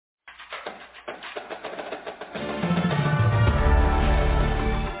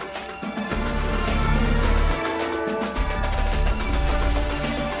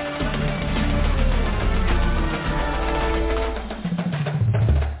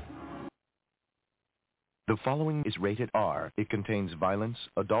The following is rated R. It contains violence,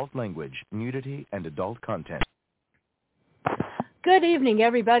 adult language, nudity, and adult content. Good evening,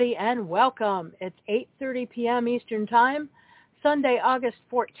 everybody, and welcome. It's 8:30 p.m. Eastern Time, Sunday, August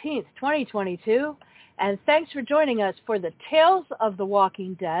 14th, 2022, and thanks for joining us for the Tales of the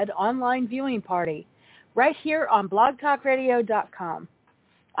Walking Dead online viewing party, right here on blogtalkradio.com.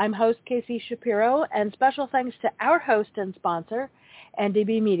 I'm host Casey Shapiro, and special thanks to our host and sponsor,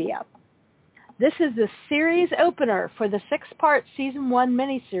 NDB Media. This is the series opener for the 6-part Season 1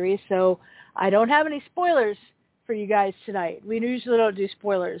 miniseries, so I don't have any spoilers for you guys tonight. We usually don't do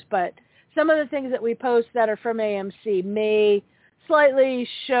spoilers, but some of the things that we post that are from AMC may slightly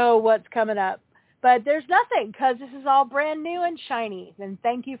show what's coming up. But there's nothing, because this is all brand new and shiny, and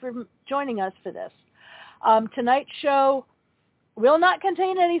thank you for joining us for this. Tonight's show will not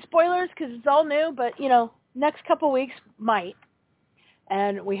contain any spoilers because it's all new, but, next couple weeks might.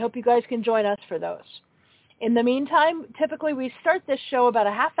 And we hope you guys can join us for those. In the meantime, typically we start this show about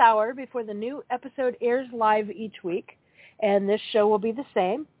a half hour before the new episode airs live each week, and this show will be the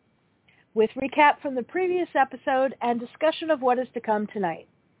same, with recap from the previous episode and discussion of what is to come tonight.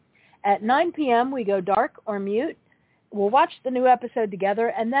 At 9 p.m., we go dark or mute. We'll watch the new episode together,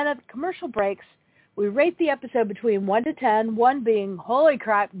 and then at the commercial breaks, we rate the episode between 1 to 10, 1 being, holy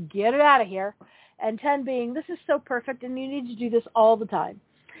crap, get it out of here, and 10 being, this is so perfect and you need to do this all the time.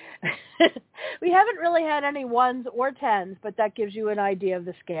 We haven't really had any 1s or 10s, but that gives you an idea of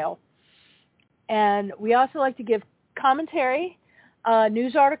the scale. And we also like to give commentary,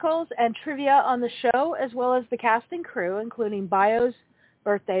 news articles, and trivia on the show, as well as the cast and crew, including bios,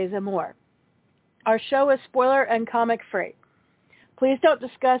 birthdays, and more. Our show is spoiler and comic free. Please don't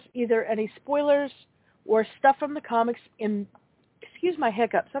discuss either any spoilers or stuff from the comics in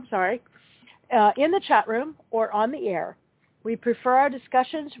the chat room or on the air. We prefer our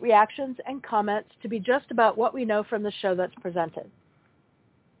discussions, reactions, and comments to be just about what we know from the show that's presented.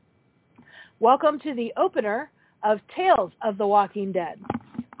 Welcome to the opener of Tales of the Walking Dead.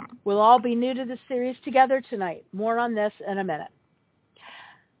 We'll all be new to the series together tonight. More on this in a minute.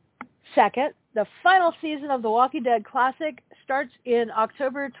 Second, the final season of The Walking Dead Classic starts in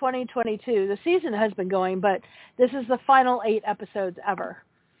October 2022. The season has been going, but this is the final 8 episodes ever.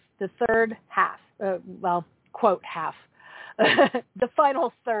 The third half, quote half, the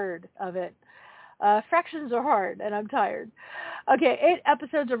final third of it. Fractions are hard, and I'm tired. Okay, 8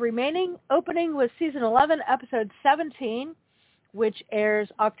 episodes are remaining, opening with Season 11, Episode 17, which airs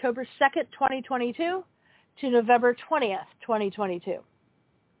October 2nd, 2022 to November 20th, 2022.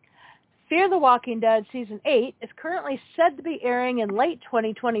 Fear the Walking Dead Season 8 is currently said to be airing in late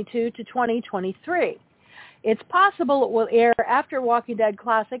 2022 to 2023. It's possible it will air after Walking Dead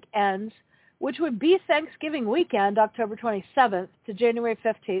Classic ends, which would be Thanksgiving weekend, October 27th to January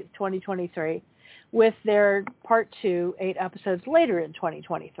 15th, 2023, with their Part 2, 8 episodes later in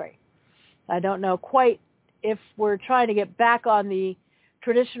 2023. I don't know quite if we're trying to get back on the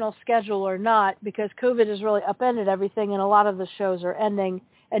traditional schedule or not, because COVID has really upended everything, and a lot of the shows are ending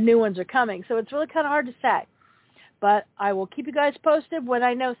and new ones are coming. So it's really kind of hard to say. But I will keep you guys posted when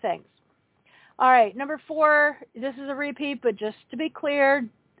I know things. All right, number 4, this is a repeat, but just to be clear,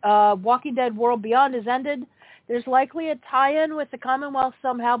 Walking Dead World Beyond has ended. There's likely a tie-in with the Commonwealth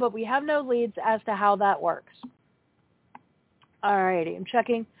somehow, but we have no leads as to how that works. All righty, I'm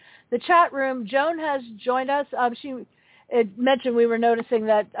checking the chat room. Joan has joined us. She mentioned we were noticing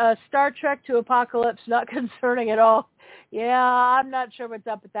that Star Trek to Apocalypse, not concerning at all. Yeah, I'm not sure what's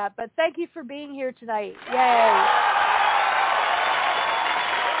up with that, but thank you for being here tonight. Yay.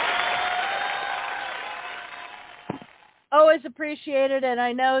 Always appreciated, and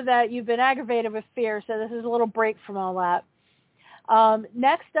I know that you've been aggravated with Fear, so this is a little break from all that.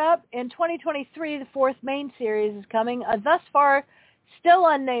 Next up, in 2023, the 4th main series is coming, a thus far still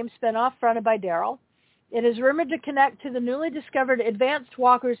unnamed spinoff fronted by Daryl. It is rumored to connect to the newly discovered advanced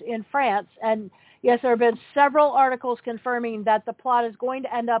walkers in France, and yes, there have been several articles confirming that the plot is going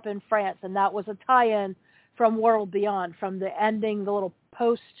to end up in France, and that was a tie-in from World Beyond, from the ending, the little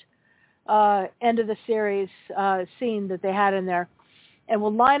post end of the series scene that they had in there, and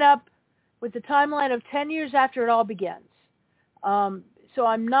will line up with the timeline of 10 years after it all begins. So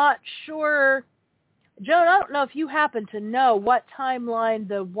I'm not sure, Joan, I don't know if you happen to know what timeline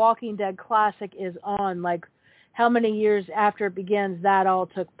the Walking Dead Classic is on, like how many years after it begins that all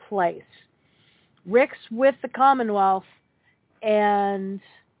took place. Rick's with the Commonwealth, and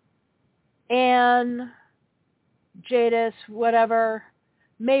Anne, Jadis, whatever,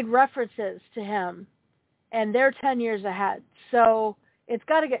 made references to him, and they're 10 years ahead. So it's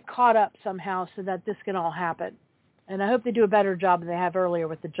got to get caught up somehow so that this can all happen. And I hope they do a better job than they have earlier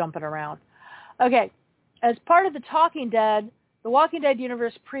with the jumping around. Okay, As part of the Walking Dead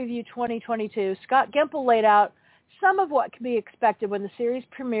Universe Preview 2022, Scott Gimple laid out some of what can be expected when the series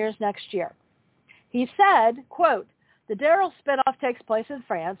premieres next year. He said, quote, the Daryl spinoff takes place in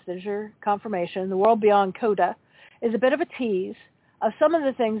France. There's your confirmation. The world beyond Coda is a bit of a tease of some of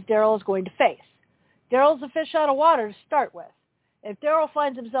the things Daryl is going to face. Daryl's a fish out of water to start with. If Daryl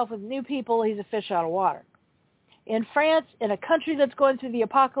finds himself with new people, he's a fish out of water. In France, in a country that's going through the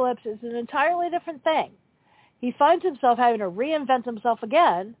apocalypse, it's an entirely different thing. He finds himself having to reinvent himself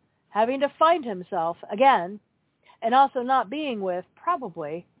again, having to find himself again, and also not being with,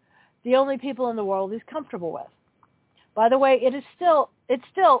 probably, the only people in the world he's comfortable with. By the way, it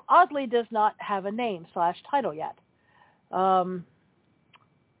still oddly does not have a name / title yet.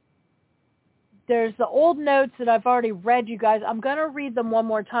 There's the old notes that I've already read, you guys. I'm going to read them one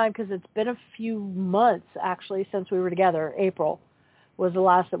more time because it's been a few months, actually, since we were together. April was the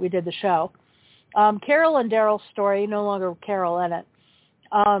last that we did the show. Carol and Daryl's story, no longer Carol in it,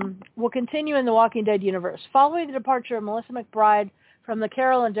 will continue in the Walking Dead universe. Following the departure of Melissa McBride from the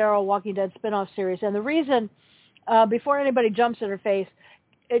Carol and Daryl Walking Dead spinoff series, and the reason, before anybody jumps in her face,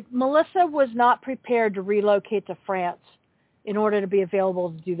 Melissa was not prepared to relocate to France in order to be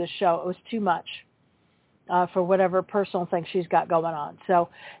available to do this show. It was too much for whatever personal thing she's got going on. So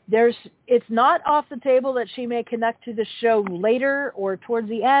it's not off the table that she may connect to the show later or towards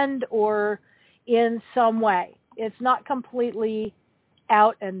the end or in some way. It's not completely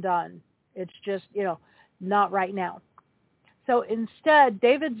out and done. It's just, not right now. So instead,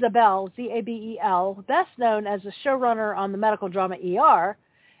 David Zabel, Zabel, best known as the showrunner on the medical drama ER,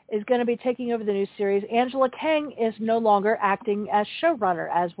 is going to be taking over the new series. Angela Kang is no longer acting as showrunner,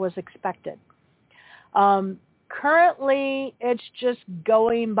 as was expected. Currently, it's just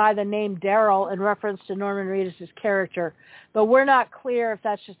going by the name Daryl in reference to Norman Reedus' character, but we're not clear if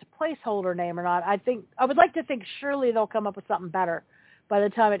that's just a placeholder name or not. I would like to think surely they'll come up with something better by the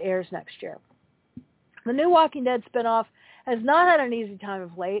time it airs next year. The new Walking Dead spinoff has not had an easy time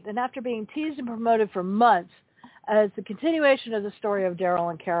of late, and after being teased and promoted for months as the continuation of the story of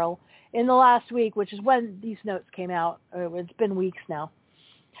Daryl and Carol in the last week, which is when these notes came out, it's been weeks now,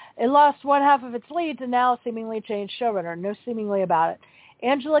 it lost one half of its lead to now seemingly changed showrunner. No seemingly about it.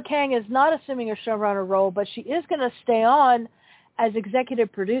 Angela Kang is not assuming a showrunner role, but she is going to stay on as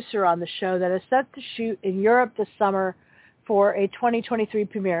executive producer on the show that is set to shoot in Europe this summer for a 2023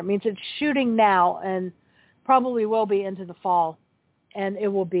 premiere. It means it's shooting now and probably will be into the fall, and it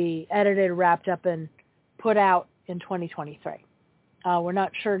will be edited, wrapped up, and put out in 2023. We're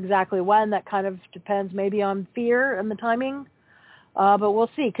not sure exactly when. That kind of depends maybe on Fear and the timing. But we'll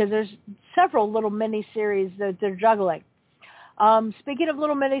see, because there's several little mini-series that they're juggling. Speaking of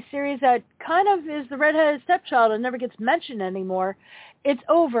little mini-series, that kind of is the redheaded stepchild and never gets mentioned anymore. It's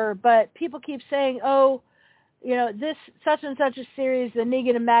over, but people keep saying, this such and such a series, the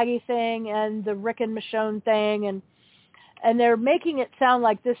Negan and Maggie thing and the Rick and Michonne thing, and they're making it sound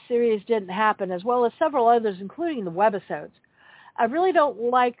like this series didn't happen, as well as several others, including the webisodes. I really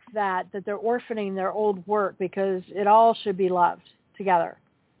don't like that they're orphaning their old work, because it all should be loved together.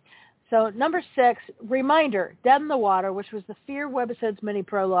 So number 6, reminder, Dead in the Water, which was the Fear webisodes mini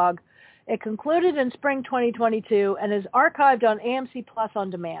prologue. It concluded in spring 2022 and is archived on AMC Plus on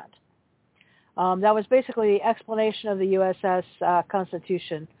demand. That was basically the explanation of the USS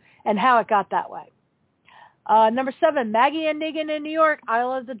Constitution and how it got that way. Number 7, Maggie and Negan in New York,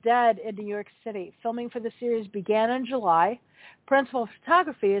 Isle of the Dead in New York City. Filming for the series began in July. Principal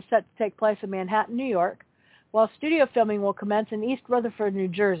photography is set to take place in Manhattan, New York, while studio filming will commence in East Rutherford, New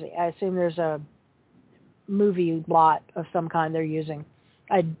Jersey. I assume there's a movie lot of some kind they're using.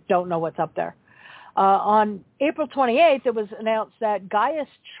 I don't know what's up there. On April 28th, it was announced that Gaius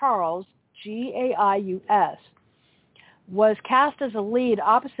Charles, Gaius, was cast as a lead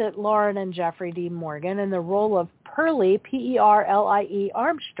opposite Lauren and Jeffrey Dean Morgan in the role of Perlie, Perlie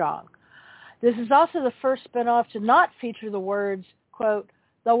Armstrong. This is also the first spinoff to not feature the words, quote,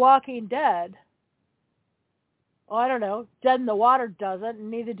 The Walking Dead. Well, I don't know. Dead in the Water doesn't,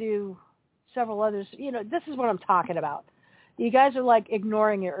 and neither do several others. This is what I'm talking about. You guys are like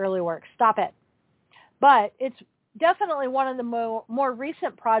ignoring your early work. Stop it. But it's definitely one of the more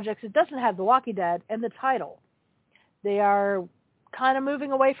recent projects that doesn't have The Walking Dead in the title. They are kind of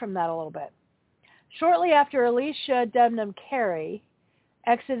moving away from that a little bit. Shortly after Alicia Debnam Carey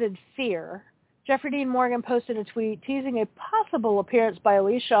exited Fear, Jeffrey Dean Morgan posted a tweet teasing a possible appearance by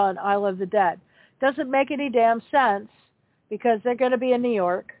Alicia on Isle of the Dead. Doesn't make any damn sense, because they're going to be in New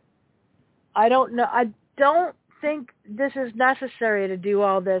York. I don't know. I don't think this is necessary to do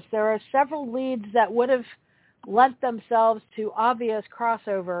all this. There are several leads that would have lent themselves to obvious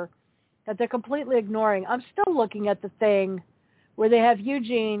crossover that they're completely ignoring. I'm still looking at the thing where they have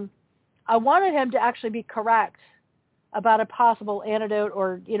Eugene. I wanted him to actually be correct about a possible antidote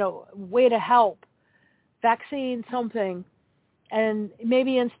or, way to help, vaccine, something. And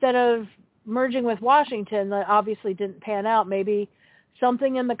maybe instead of merging with Washington, that obviously didn't pan out, maybe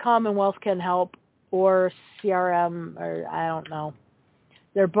something in the Commonwealth can help, or CRM, or I don't know.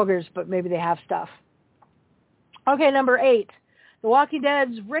 They're boogers, but maybe they have stuff. Okay, number 8. The Walking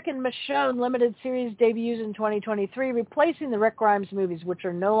Dead's Rick and Michonne limited series debuts in 2023, replacing the Rick Grimes movies, which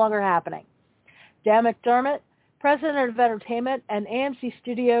are no longer happening. Dan McDermott, president of entertainment and AMC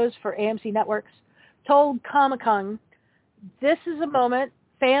Studios for AMC Networks, told Comic-Con, "This is a moment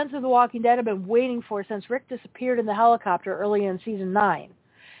fans of The Walking Dead have been waiting for since Rick disappeared in the helicopter early in season 9.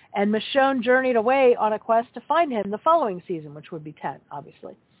 And Michonne journeyed away on a quest to find him the following season," which would be 10,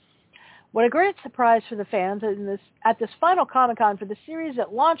 obviously. What a great surprise for the fans at this final Comic-Con for the series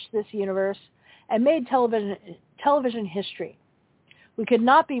that launched this universe and made television history. We could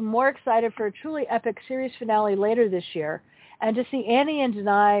not be more excited for a truly epic series finale later this year, and to see Annie and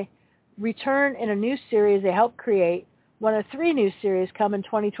Denai return in a new series they helped create, one of 3 new series come in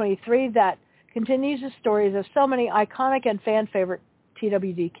 2023 that continues the stories of so many iconic and fan-favorite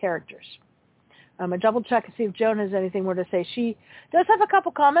TWD characters. I'm going to double check and see if Joan has anything more to say. She does have a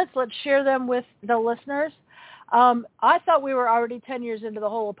couple comments. Let's share them with the listeners. I thought we were already 10 years into the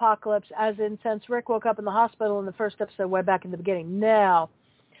whole apocalypse, as in since Rick woke up in the hospital in the first episode way back in the beginning. No.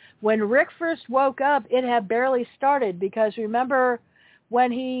 When Rick first woke up, it had barely started, because remember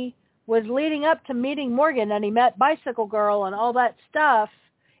when he was leading up to meeting Morgan and he met Bicycle Girl and all that stuff,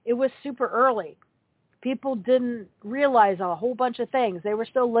 it was super early. People didn't realize a whole bunch of things. They were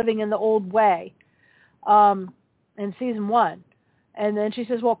still living in the old way in season 1. And then she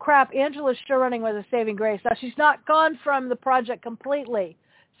says, well, crap, Angela's still running with a saving grace. Now, she's not gone from the project completely.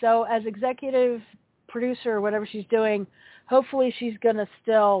 So as executive producer or whatever she's doing, hopefully she's going to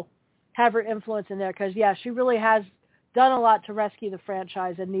still have her influence in there, because, yeah, she really has done a lot to rescue the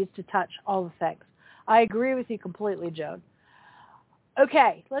franchise and needs to touch all the things. I agree with you completely, Joan.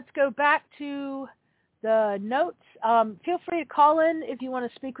 Okay, let's go back to the notes. Feel free to call in if you want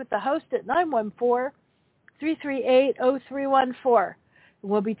to speak with the host at 914-338-0314.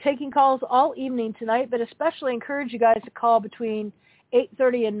 We'll be taking calls all evening tonight, but especially encourage you guys to call between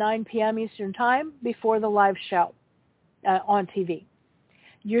 8:30 and 9 p.m. Eastern Time before the live show on TV.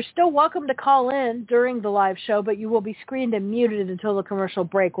 You're still welcome to call in during the live show, but you will be screened and muted until the commercial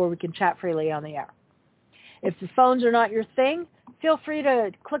break, where we can chat freely on the air. If the phones are not your thing, feel free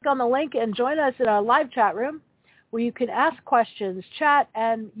to click on the link and join us in our live chat room, where you can ask questions, chat,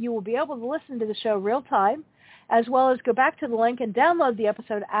 and you will be able to listen to the show real time, as well as go back to the link and download the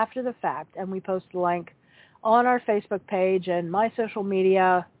episode after the fact. And we post the link on our Facebook page and my social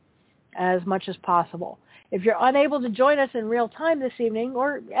media as much as possible. If you're unable to join us in real time this evening,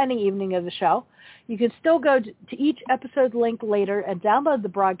 or any evening of the show, you can still go to each episode link later and download the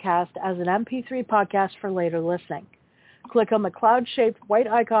broadcast as an MP3 podcast for later listening. Click on the cloud-shaped white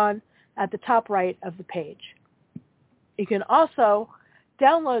icon at the top right of the page. You can also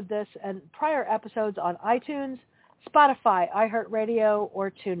download this and prior episodes on iTunes, Spotify, iHeartRadio, or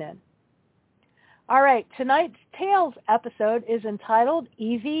TuneIn. All right, tonight's Tales episode is entitled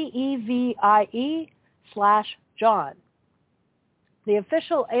Evie, Evie/John. The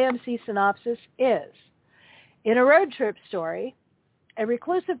official AMC synopsis is, in a road trip story, a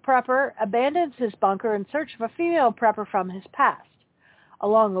reclusive prepper abandons his bunker in search of a female prepper from his past.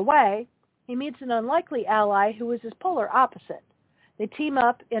 Along the way, he meets an unlikely ally who is his polar opposite. They team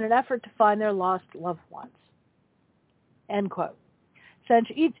up in an effort to find their lost loved ones. End quote.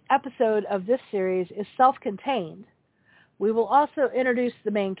 Since each episode of this series is self-contained, we will also introduce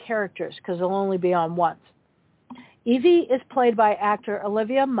the main characters, because they'll only be on once. Evie is played by actor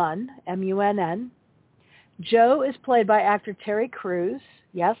Olivia Munn, M-U-N-N. Joe is played by actor Terry Crews.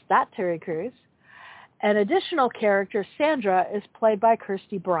 Yes, that Terry Crews. An additional character, Sandra, is played by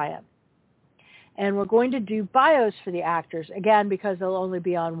Kersti Bryan. And we're going to do bios for the actors, again, because they'll only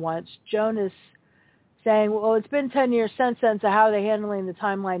be on once. Joan is saying, well, it's been 10 years since then, so how are they handling the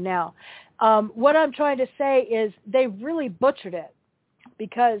timeline now? What I'm trying to say is they really butchered it,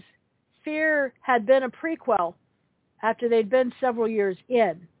 because Fear had been a prequel after they'd been several years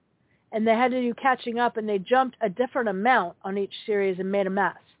in, and they had to do catching up, and they jumped a different amount on each series and made a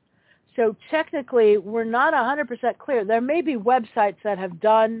mess. So technically, we're not 100% clear. There may be websites that have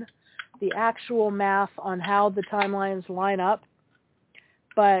done the actual math on how the timelines line up,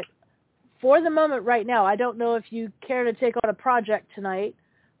 but for the moment right now, I don't know if you care to take on a project tonight.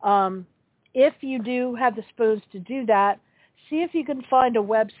 If you do have the spoons to do that, see if you can find a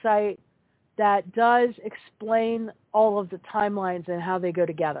website that does explain all of the timelines and how they go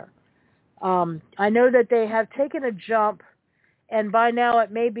together. I know that they have taken a jump, and by now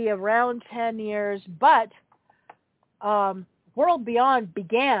it may be around 10 years, but World Beyond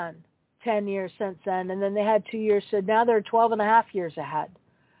began 10 years since then, and then they had 2 years, so now they're 12 and a half years ahead.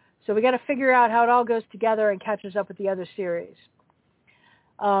 So we got to figure out how it all goes together and catches up with the other series.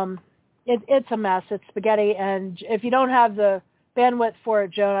 It's a mess. It's spaghetti, and if you don't have the bandwidth for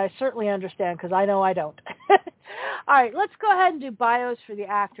it, Joan, I certainly understand, because I know I don't. All right, let's go ahead and do bios for the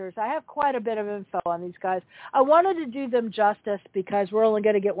actors. I have quite a bit of info on these guys. I wanted to do them justice because we're only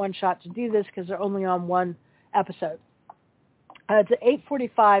going to get one shot to do this because they're only on one episode. It's at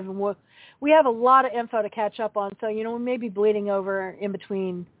 8:45, and we have a lot of info to catch up on, so, we may be bleeding over in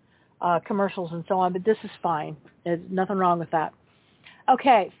between commercials and so on, but this is fine. There's nothing wrong with that.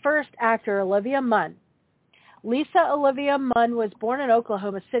 Okay, first actor, Olivia Munn. Lisa Olivia Munn was born in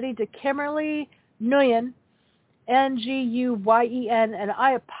Oklahoma City to Kimberly Nguyen, Nguyen, and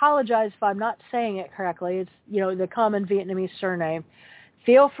I apologize if I'm not saying it correctly. It's, the common Vietnamese surname.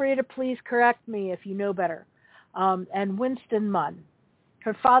 Feel free to please correct me if you know better. And Winston Munn.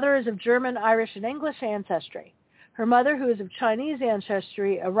 Her father is of German, Irish, and English ancestry. Her mother, who is of Chinese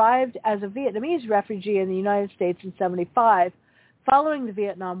ancestry, arrived as a Vietnamese refugee in the United States in 1975, following the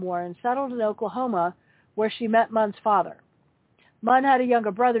Vietnam War, and settled in Oklahoma, where she met Munn's father. Munn had a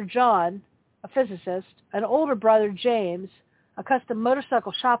younger brother, John, a physicist, an older brother, James, a custom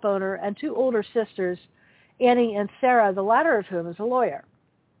motorcycle shop owner, and two older sisters, Annie and Sarah, the latter of whom is a lawyer.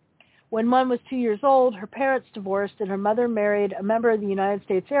 When Munn was 2 years old, her parents divorced, and her mother married a member of the United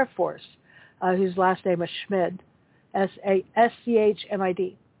States Air Force, whose last name was Schmid,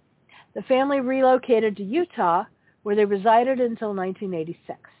 S-C-H-M-I-D. The family relocated to Utah, where they resided until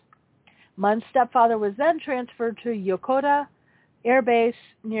 1986. Munn's stepfather was then transferred to Yokota Air Base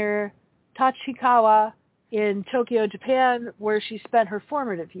near Tachikawa in Tokyo, Japan, where she spent her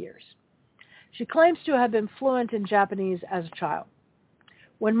formative years. She claims to have been fluent in Japanese as a child.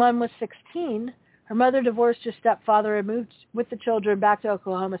 When Munn was 16, her mother divorced her stepfather and moved with the children back to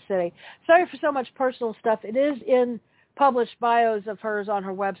Oklahoma City. Sorry for so much personal stuff. It is in published bios of hers on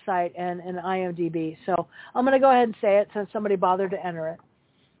her website and in IMDb. So I'm going to go ahead and say it since somebody bothered to enter it.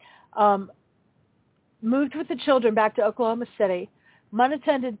 Moved with the children back to Oklahoma City. Munn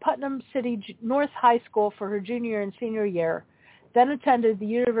attended Putnam City North High School for her junior and senior year, then attended the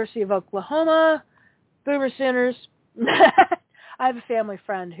University of Oklahoma. Boomer Sooners. I have a family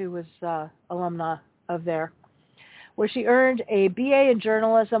friend who was alumna of there, where she earned a BA in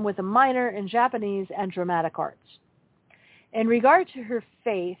journalism with a minor in Japanese and dramatic arts. In regard to her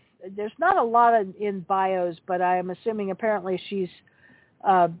faith, there's not a lot in bios, but I am assuming apparently she's,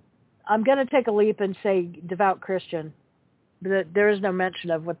 I'm going to take a leap and say devout Christian, but there is no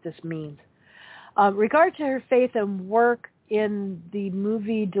mention of what this means. Regard to her faith and work in the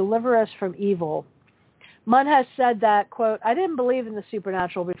movie Deliver Us from Evil, Munn has said that, quote, I didn't believe in the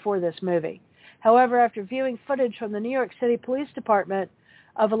supernatural before this movie. However, after viewing footage from the New York City Police Department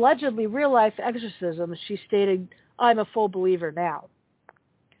of allegedly real-life exorcisms, she stated, I'm a full believer now,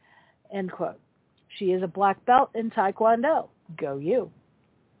 end quote. She is a black belt in Taekwondo. Go you.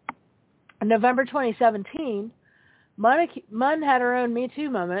 In November 2017, Munn had her own Me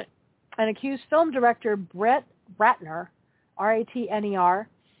Too moment and accused film director Brett Ratner, R-A-T-N-E-R,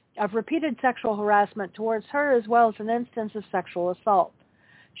 of repeated sexual harassment towards her as well as an instance of sexual assault.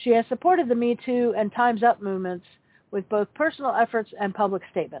 She has supported the Me Too and Time's Up movements with both personal efforts and public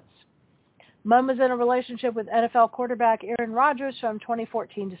statements. Munn was in a relationship with NFL quarterback Aaron Rodgers from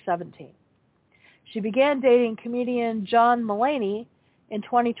 2014 to 17. She began dating comedian John Mulaney in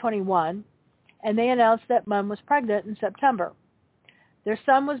 2021, and they announced that Munn was pregnant in September. Their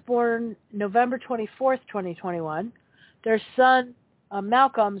son was born November 24th, 2021. Their son,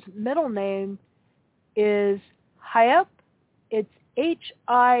 Malcolm's middle name is Hyep. It's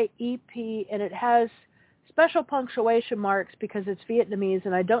H-I-E-P, and it has special punctuation marks because it's Vietnamese,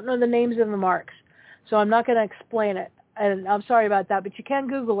 and I don't know the names of the marks, so I'm not going to explain it. And I'm sorry about that, but you can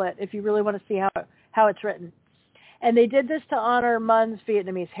Google it if you really want to see how it's written. And they did this to honor Munn's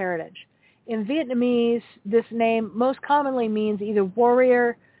Vietnamese heritage. In Vietnamese, this name most commonly means either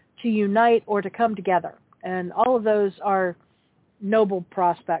warrior, to unite, or to come together. And all of those are noble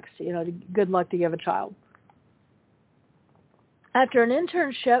prospects, good luck to give a child. After an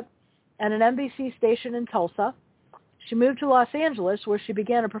internship at an NBC station in Tulsa, she moved to Los Angeles, where she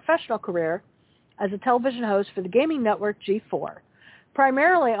began a professional career as a television host for the gaming network G4,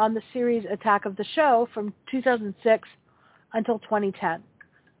 primarily on the series Attack of the Show from 2006 until 2010.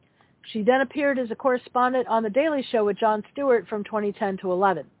 She then appeared as a correspondent on The Daily Show with Jon Stewart from 2010 to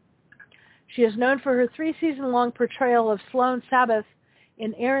 11. She is known for her 3-season-long portrayal of Sloane Sabbath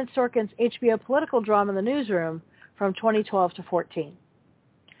in Aaron Sorkin's HBO political drama The Newsroom from 2012 to 14.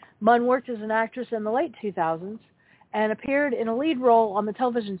 Munn worked as an actress in the late 2000s and appeared in a lead role on the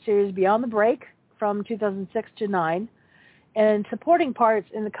television series Beyond the Break from 2006 to 2009, and supporting parts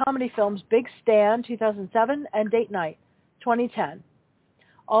in the comedy films Big Stan 2007 and Date Night 2010.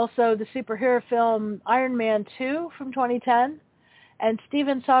 Also the superhero film Iron Man 2 from 2010, and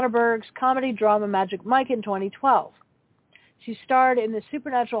Steven Soderbergh's comedy drama Magic Mike in 2012. She starred in the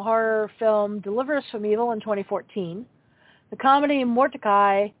supernatural horror film Deliver Us from Evil in 2014, the comedy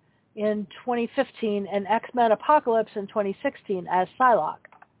Mordecai in 2015, and X-Men Apocalypse in 2016 as Psylocke.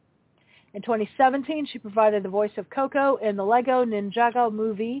 In 2017, she provided the voice of Coco in the Lego Ninjago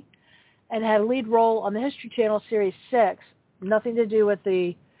movie and had a lead role on the History Channel Series 6, nothing to do with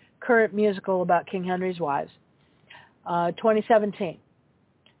the current musical about King Henry's wives, 2017.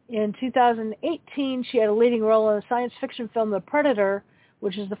 In 2018, she had a leading role in the science fiction film The Predator,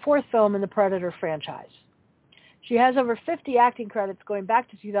 which is the 4th film in the Predator franchise. She has over 50 acting credits going back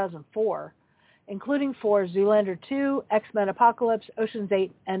to 2004, including for Zoolander 2, X-Men Apocalypse, Ocean's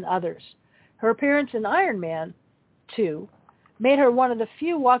 8, and others. Her appearance in Iron Man 2 made her one of the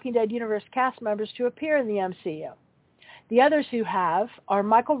few Walking Dead universe cast members to appear in the MCU. The others who have are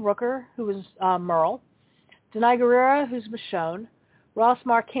Michael Rooker, who was Merle, Denai Guerrera, who's Michonne, Ross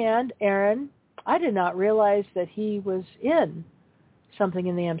Marquand, Aaron. I did not realize that he was in something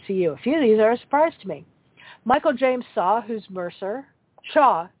in the MCU. A few of these are a surprise to me. Michael James who's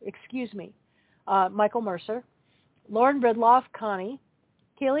Michael Mercer, Lauren Bridloff, Connie,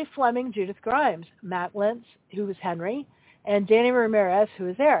 Keely Fleming, Judith Grimes, Matt Lintz, who is Henry, and Danny Ramirez, who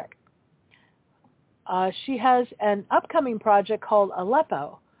is Eric. She has an upcoming project called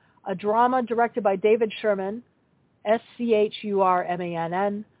Aleppo, a drama directed by David Sherman,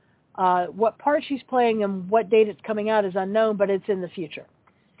 Schurmann. What part she's playing and what date it's coming out is unknown, but it's in the future.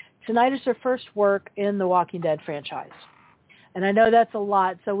 Tonight is her first work in the Walking Dead franchise. And I know that's a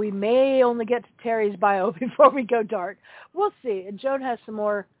lot, so we may only get to Terry's bio before we go dark. We'll see. And Joan has some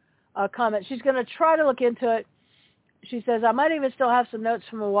more comments. She's going to try to look into it. She says, I might even still have some notes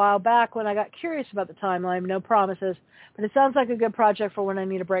from a while back when I got curious about the timeline. No promises, but it sounds like a good project for when I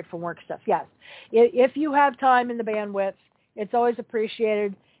need a break from work stuff. Yes. If you have time in the bandwidth, it's always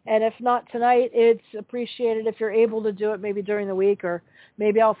appreciated. And if not tonight, it's appreciated if you're able to do it maybe during the week, or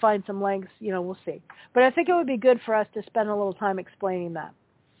maybe I'll find some links. We'll see. But I think it would be good for us to spend a little time explaining that.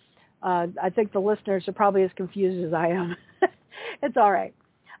 I think the listeners are probably as confused as I am. It's all right.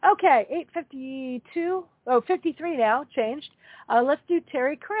 Okay, 53 now, changed. Let's do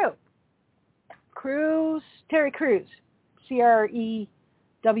Terry Crews. Terry Crews, Crews.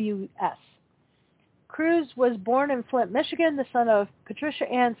 Crews was born in Flint, Michigan, the son of Patricia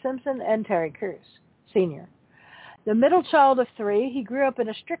Ann Simpson and Terry Crews, Sr. The middle child of 3, he grew up in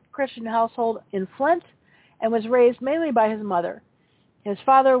a strict Christian household in Flint and was raised mainly by his mother. His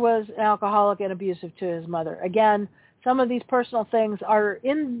father was an alcoholic and abusive to his mother. Again, some of these personal things are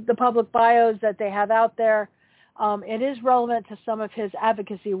in the public bios that they have out there. It is relevant to some of his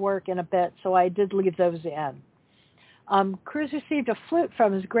advocacy work in a bit, so I did leave those in. Crews received a flute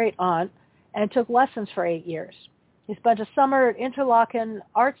from his great aunt and took lessons for 8 years. He spent a summer at Interlochen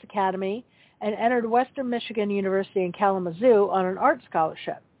Arts Academy and entered Western Michigan University in Kalamazoo on an art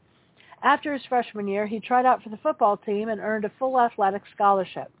scholarship. After his freshman year, he tried out for the football team and earned a full athletic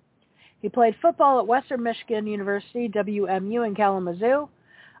scholarship. He played football at Western Michigan University, WMU, in Kalamazoo.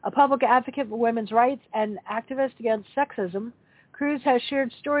 A public advocate for women's rights and activist against sexism, Crews has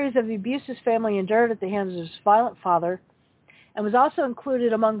shared stories of the abuse his family endured at the hands of his violent father, and was also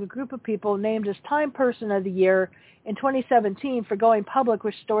included among the group of people named as Time Person of the Year in 2017 for going public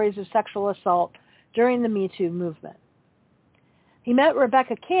with stories of sexual assault during the Me Too movement. He met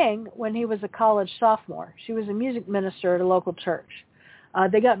Rebecca King when he was a college sophomore. She was a music minister at a local church.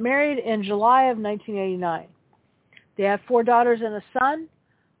 They got married in July of 1989. They have 4 daughters and a son,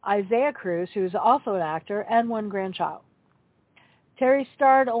 Isaiah Crews, who is also an actor, and 1 grandchild. Terry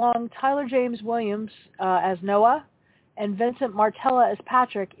starred along Tyler James Williams as Noah and Vincent Martella as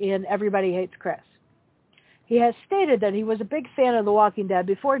Patrick in Everybody Hates Chris. He has stated that he was a big fan of The Walking Dead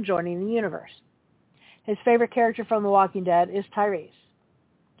before joining the universe. His favorite character from The Walking Dead is Tyrese.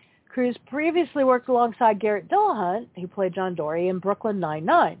 Crews previously worked alongside Garrett Dillahunt, who played John Dory, in Brooklyn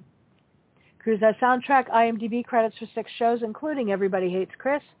Nine-Nine. Crews has soundtrack IMDb credits for 6 shows, including Everybody Hates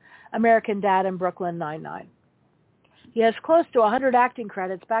Chris, American Dad, and Brooklyn Nine-Nine. He has close to 100 acting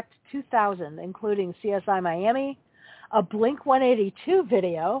credits back to 2000, including CSI Miami, a Blink-182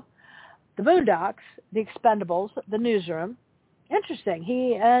 video, The Boondocks, The Expendables, The Newsroom. Interesting.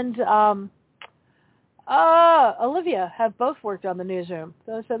 He and Olivia have both worked on the newsroom.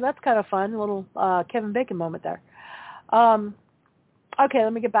 So that's kind of fun. A little Kevin Bacon moment there. Okay,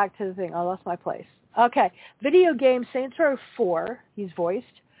 let me get back to the thing. I lost my place. Okay, video game Saints Row 4, he's voiced.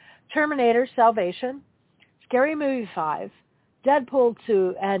 Terminator Salvation, Scary Movie 5, Deadpool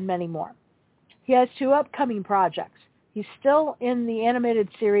 2, and many more. He has 2 upcoming projects. He's still in the animated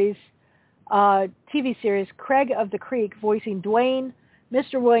series, TV series Craig of the Creek, voicing Dwayne,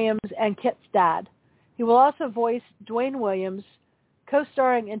 Mr. Williams, and Kit's dad. He will also voice Dwayne Williams,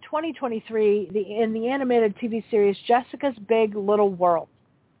 co-starring in 2023 in the animated TV series Jessica's Big Little World.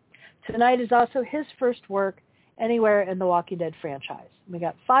 Tonight is also his first work anywhere in the Walking Dead franchise. We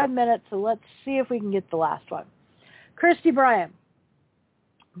got 5 minutes, so let's see if we can get the last one. Kersti Bryan,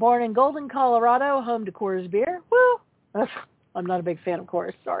 born in Golden, Colorado, home to Coors Beer. Woo! I'm not a big fan of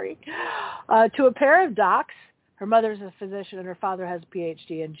Coors, sorry. To a pair of docs. Her mother's a physician and her father has a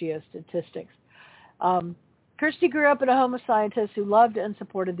PhD in geostatistics. Kersti grew up in a home of scientists who loved and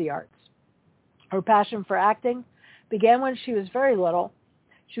supported the arts. Her passion for acting began when she was very little.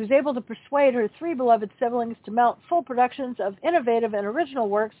 She was able to persuade her 3 beloved siblings to mount full productions of innovative and original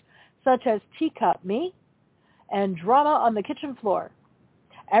works such as Teacup Me and Drama on the Kitchen Floor.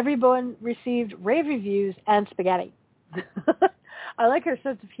 Everyone received rave reviews and spaghetti. I like her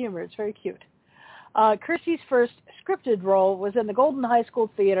sense of humor. It's very cute. Kersti's first scripted role was in the Golden High School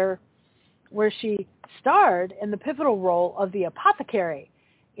Theater, where she starred in the pivotal role of the apothecary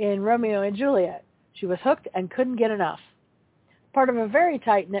in Romeo and Juliet. She was hooked and couldn't get enough. Part of a very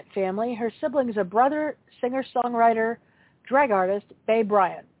tight-knit family, her siblings are brother, singer-songwriter, drag artist, Bay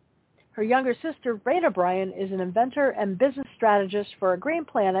Bryan. Her younger sister, Rada Bryan, is an inventor and business strategist for a green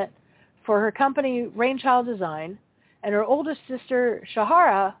planet for her company, Rainchild Design, and her oldest sister,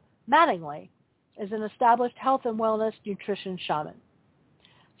 Shahara Mattingly, is an established health and wellness nutrition shaman.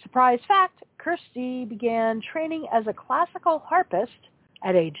 Surprise fact, Kersti began training as a classical harpist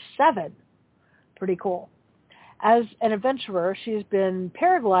at age 7. Pretty cool. As an adventurer, she's been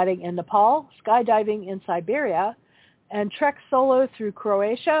paragliding in Nepal, skydiving in Siberia, and trekked solo through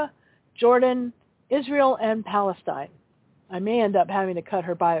Croatia, Jordan, Israel, and Palestine. I may end up having to cut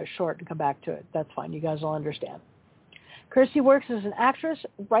her bio short and come back to it. That's fine. You guys will understand. Kersti works as an actress,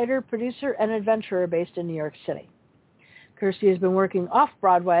 writer, producer, and adventurer based in New York City. Kersti has been worked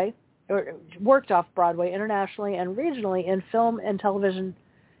off-Broadway internationally and regionally in film and television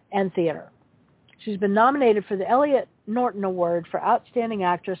and theater. She's been nominated for the Elliot Norton Award for Outstanding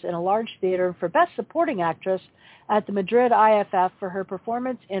Actress in a Large Theater and for Best Supporting Actress at the Madrid IFF for her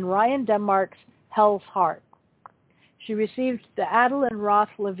performance in Ryan Denmark's Hell's Heart. She received the Adeline Roth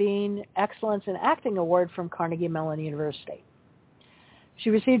Levine Excellence in Acting Award from Carnegie Mellon University.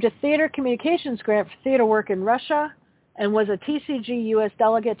 She received a theater communications grant for theater work in Russia and was a TCG U.S.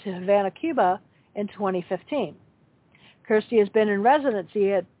 delegate to Havana, Cuba in 2015. Kersti has been in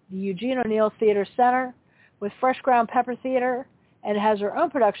residency at the Eugene O'Neill Theater Center with Fresh Ground Pepper Theater and has her own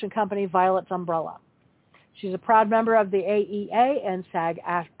production company, Violet's Umbrella. She's a proud member of the AEA and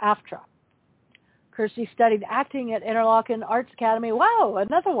SAG-AFTRA. Kersti studied acting at Interlochen Arts Academy. Wow,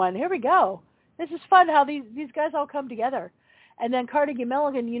 another one. Here we go. This is fun how these guys all come together. And then Carnegie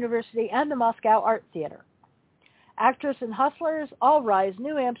Mellon University and the Moscow Art Theater. Actress in Hustlers, All Rise,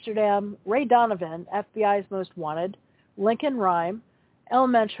 New Amsterdam, Ray Donovan, FBI's Most Wanted, Lincoln Rhyme,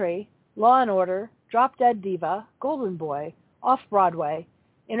 Elementary, Law & Order, Drop Dead Diva, Golden Boy, Off-Broadway,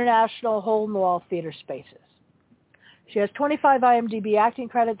 International Hole-in-the-Wall Theater Spaces. She has 25 IMDb acting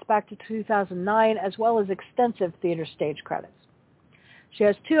credits back to 2009, as well as extensive theater stage credits. She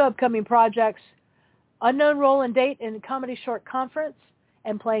has 2 upcoming projects, unknown role and date in Comedy Short Conference,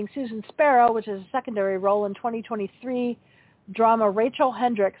 and playing Susan Sparrow, which is a secondary role in 2023 drama Rachel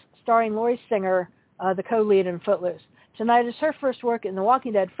Hendricks, starring Laurie Singer, the co-lead in Footloose. Tonight is her first work in the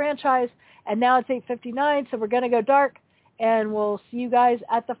Walking Dead franchise, and now it's 8:59, so we're going to go dark, and we'll see you guys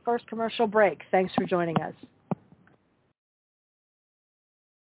at the first commercial break. Thanks for joining us.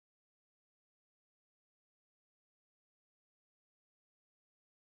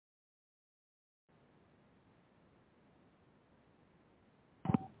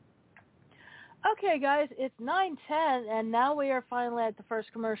 Okay, guys, it's 9:10, and now we are finally at the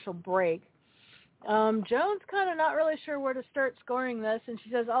first commercial break. Joan's kind of not really sure where to start scoring this, and she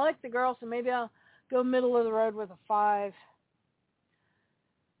says, I like the girl, so maybe I'll go middle of the road with a 5.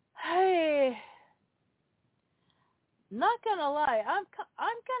 Hey, not going to lie, I'm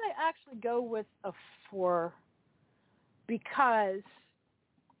going to actually go with a 4 because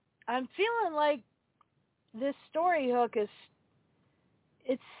I'm feeling like this story hook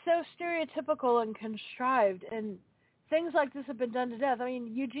it's so stereotypical and contrived, and things like this have been done to death. I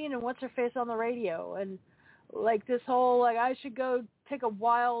mean, Eugene and What's-Her-Face on the radio, and like this whole, like, I should go take a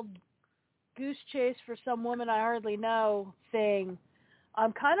wild goose chase for some woman I hardly know thing.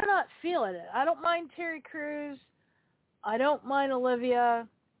 I'm kind of not feeling it. I don't mind Terry Crews. I don't mind Olivia.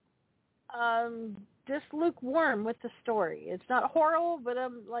 Just lukewarm with the story. It's not horrible, but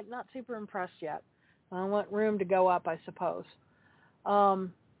I'm like not super impressed yet. I want room to go up, I suppose.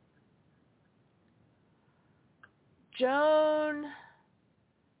 Joan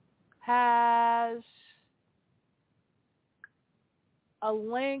has a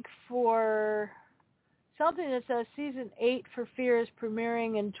link for something that says season 8 for Fear is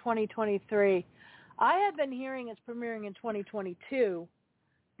premiering in 2023. I have been hearing it's premiering in 2022,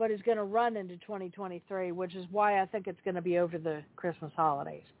 but is going to run into 2023, which is why I think it's going to be over the Christmas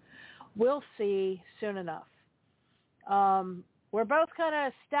holidays. We'll see soon enough. We're both kind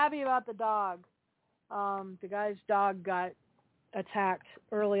of stabby about the dog. The guy's dog got attacked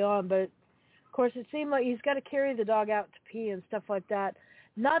early on, but of course it seemed like he's got to carry the dog out to pee and stuff like that.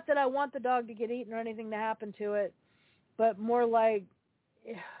 Not that I want the dog to get eaten or anything to happen to it, but more like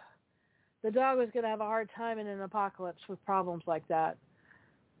the dog was going to have a hard time in an apocalypse with problems like that.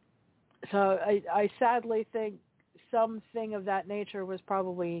 So I sadly think something of that nature was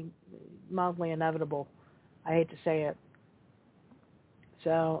probably mildly inevitable. I hate to say it.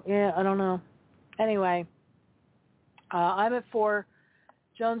 So, yeah, I don't know. Anyway, I'm at 4.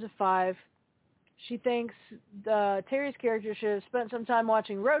 Joan's at 5. She thinks Terry's character should have spent some time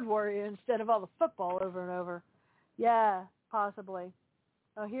watching Road Warrior instead of all the football over and over. Yeah, possibly.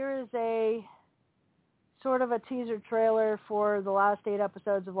 Now, here is a sort of a teaser trailer for the last 8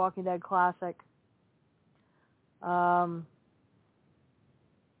 episodes of Walking Dead Classic. I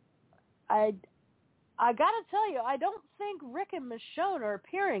gotta tell you, I don't think Rick and Michonne are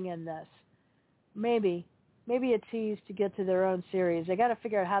appearing in this. Maybe a tease to get to their own series. They gotta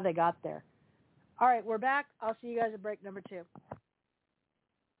figure out how they got there. All right, we're back. I'll see you guys at break number 2.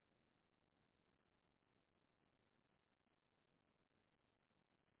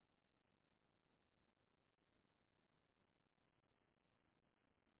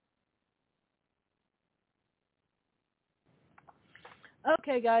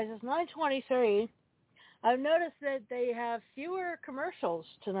 Okay, guys, it's 9:23. I've noticed that they have fewer commercials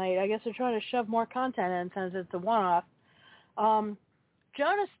tonight. I guess they're trying to shove more content in since it's a one-off.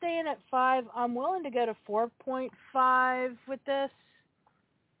 Jonah's staying at 5. I'm willing to go to 4.5 with this.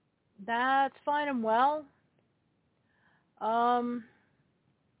 That's fine and well. Let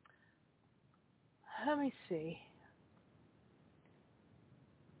me see.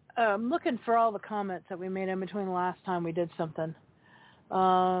 I'm looking for all the comments that we made in between the last time we did something.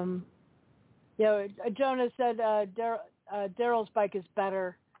 Jonah said Daryl's bike is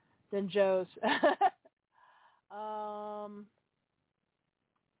better than Joe's.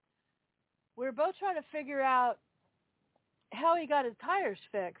 We're both trying to figure out how he got his tires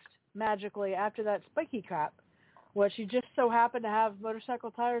fixed magically after that spiky crap. Was she just so happened to have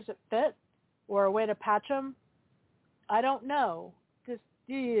motorcycle tires that fit, or a way to patch them? I don't know. Just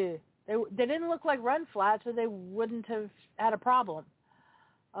they didn't look like run flats, or they wouldn't have had a problem.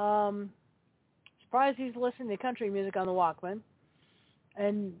 Surprised he's listening to country music on the Walkman.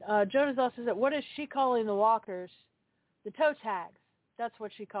 And Jonas also said, what is she calling the walkers? The toe tags. That's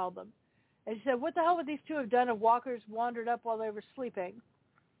what she called them. And she said, what the hell would these two have done if walkers wandered up while they were sleeping?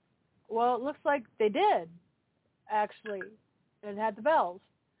 Well, it looks like they did, actually, and had the bells.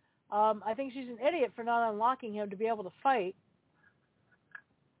 I think she's an idiot for not unlocking him to be able to fight.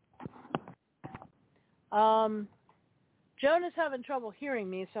 Jonah's having trouble hearing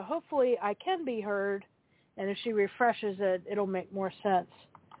me, so hopefully I can be heard, and if she refreshes it, it'll make more sense.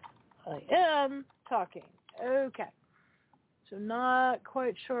 I am talking. Okay. So not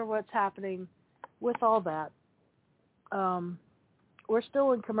quite sure what's happening with all that. We're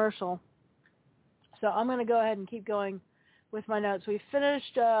still in commercial, so I'm going to go ahead and keep going with my notes. We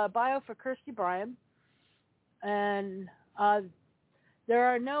finished bio for Kersti Bryan, and there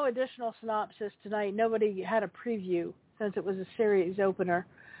are no additional synopsis tonight. Nobody had a preview since it was a series opener.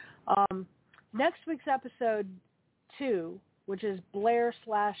 Next week's episode 2, which is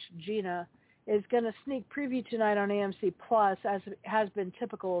Blair/Gina, is going to sneak preview tonight on AMC Plus, as has been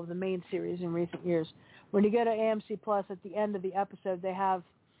typical of the main series in recent years. When you go to AMC Plus, at the end of the episode, they have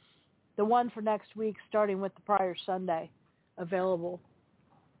the one for next week, starting with the prior Sunday, available.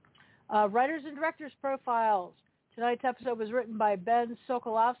 Writers and directors profiles. Tonight's episode was written by Ben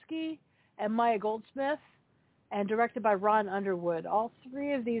Sokolowski and Maya Goldsmith, and directed by Ron Underwood. All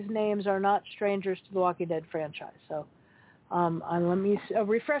 3 of these names are not strangers to the Walking Dead franchise. So let me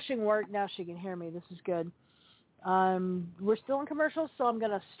refreshing work. Now she can hear me. This is good. We're still in commercials, so I'm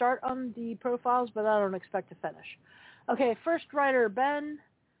going to start on the profiles, but I don't expect to finish. Okay, first writer, Ben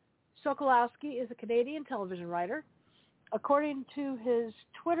Sokolowski, is a Canadian television writer. According to his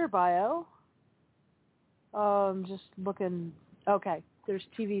Twitter bio, just looking, okay, there's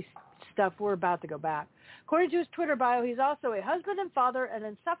TV stuff. We're about to go back. According to his Twitter bio, he's also a husband and father and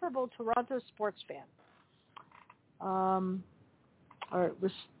insufferable Toronto sports fan. All right, we're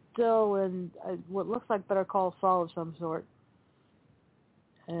still in what looks like Better Call Saul of some sort.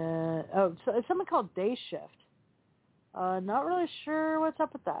 So it's something called Day Shift. Not really sure what's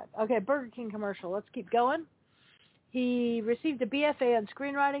up with that. Okay, Burger King commercial. Let's keep going. He received a BFA in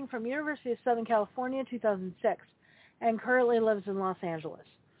screenwriting from University of Southern California, 2006, and currently lives in Los Angeles.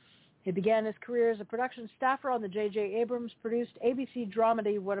 He began his career as a production staffer on the J.J. Abrams-produced ABC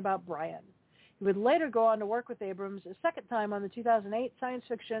dramedy What About Brian? He would later go on to work with Abrams a second time on the 2008 science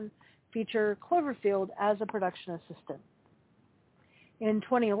fiction feature Cloverfield as a production assistant. In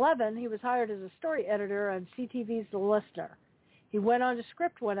 2011, he was hired as a story editor on CTV's The Listener. He went on to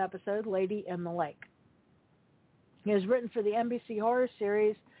script one episode, Lady in the Lake. He has written for the NBC horror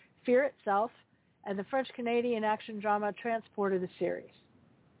series Fear Itself and the French-Canadian action drama Transport of the series.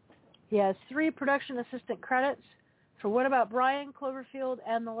 He has 3 production assistant credits for What About Brian, Cloverfield,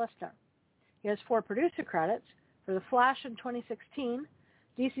 and The Listener. He has 4 producer credits for The Flash in 2016,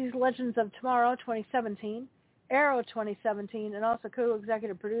 DC's Legends of Tomorrow 2017, Arrow 2017, and also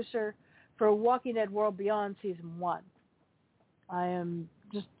co-executive producer for Walking Dead World Beyond Season 1. I am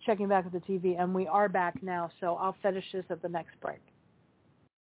just checking back at the TV, and we are back now, so I'll finish this at the next break.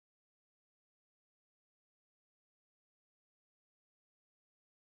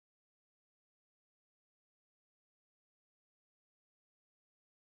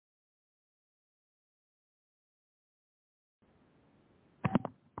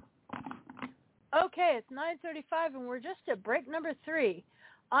 Okay, it's 9:35, and we're just at break number 3.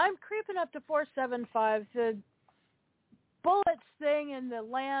 I'm creeping up to 475. The bullets thing and the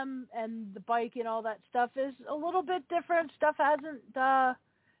lamb and the bike and all that stuff is a little bit different. Stuff hasn't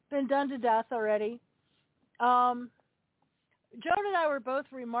been done to death already. Joan and I were both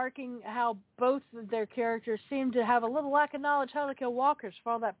remarking how both of their characters seem to have a little lack of knowledge how to kill walkers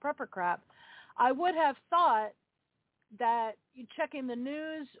for all that prepper crap. I would have thought that you checking the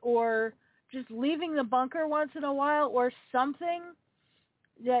news or just leaving the bunker once in a while or something,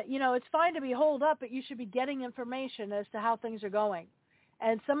 that, you know, it's fine to be holed up, but you should be getting information as to how things are going.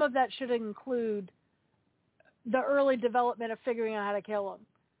 And some of that should include the early development of figuring out how to kill them.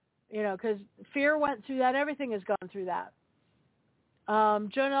 You know, because Fear went through that. Everything has gone through that.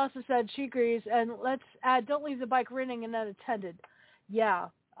 Joan also said she agrees. And let's add, don't leave the bike running and unattended. Yeah.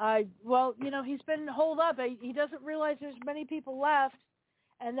 Well, you know, he's been holed up. He doesn't realize there's many people left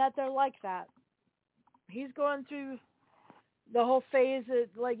and that they're like that. He's going through the whole phase that,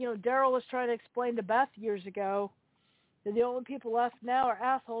 like, you know, Daryl was trying to explain to Beth years ago that the only people left now are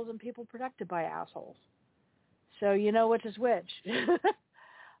assholes and people protected by assholes. So you know which is which.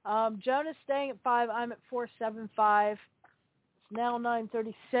 Joan is staying at 5. I'm at 475. It's now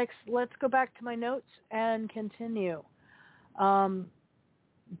 9:36. Let's go back to my notes and continue. Ben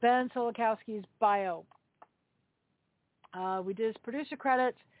Sokolowski's bio. We did his producer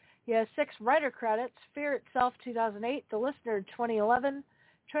credits. He has 6 writer credits: Fear Itself 2008, The Listener 2011,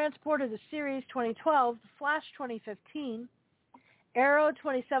 Transport of the Series 2012, The Flash 2015, Arrow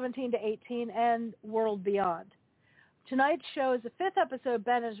 2017-18, and World Beyond. Tonight's show is the 5th episode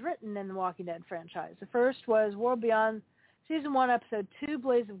Ben has written in the Walking Dead franchise. The first was World Beyond, Season 1, Episode 2,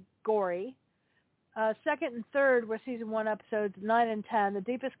 Blaze of Glory. Second and third were Season 1, Episodes 9 and 10, The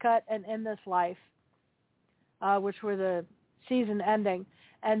Deepest Cut and In This Life, which were the season ending.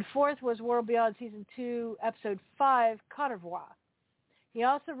 And fourth was World Beyond Season 2, Episode 5, Cotevoix. He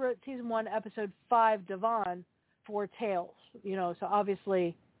also wrote Season 1, Episode 5, Devon, for Tales. You know, so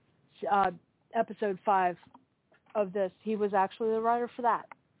obviously Episode 5 of this, he was actually the writer for that.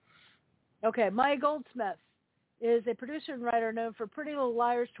 Okay, Maya Goldsmith is a producer and writer known for Pretty Little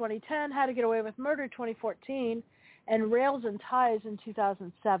Liars 2010, How to Get Away with Murder 2014, and Rails and Ties in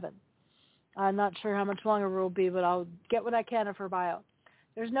 2007. I'm not sure how much longer it will be, but I'll get what I can of her bio.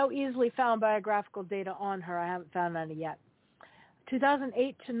 There's no easily found biographical data on her. I haven't found any yet.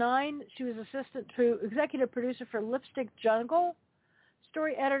 2008 to 9, she was assistant to executive producer for Lipstick Jungle,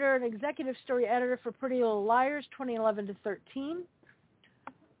 story editor and executive story editor for Pretty Little Liars 2011 to 13.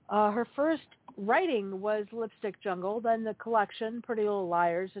 Her first writing was Lipstick Jungle, then the collection Pretty Little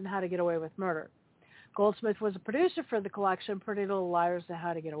Liars and How to Get Away with Murder. Goldsmith was a producer for the collection Pretty Little Liars and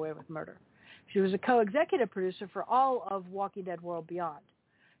How to Get Away with Murder. She was a co-executive producer for all of Walking Dead World Beyond.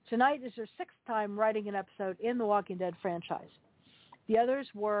 Tonight is her 6th time writing an episode in the Walking Dead franchise. The others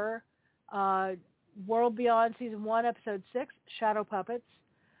were World Beyond Season 1, Episode 6, Shadow Puppets.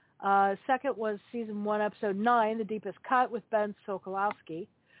 Second was Season 1, Episode 9, The Deepest Cut with Ben Sokolowski.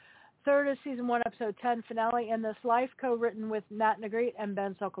 Third is Season 1, Episode 10, Finale in This Life, co-written with Matt Negrete and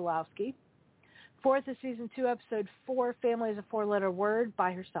Ben Sokolowski. Fourth is Season 2, Episode 4, Family is a Four-Letter Word,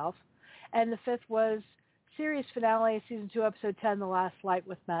 by herself. And the fifth was Series Finale, Season 2, Episode 10, The Last Light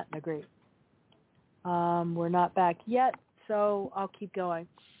with Matt Negrete. We're not back yet, so I'll keep going.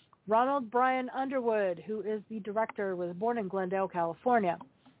 Ronald Brian Underwood, who is the director, was born in Glendale, California.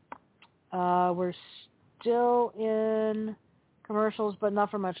 We're still in commercials, but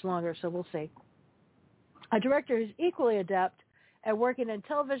not for much longer, so we'll see. A director who's equally adept at working in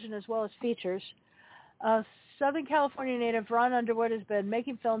television as well as features. Southern California native Ron Underwood has been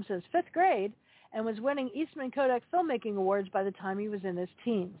making films since 5th grade and was winning Eastman Kodak Filmmaking Awards by the time he was in his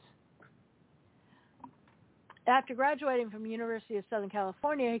teens. After graduating from the University of Southern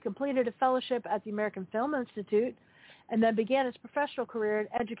California, he completed a fellowship at the American Film Institute and then began his professional career in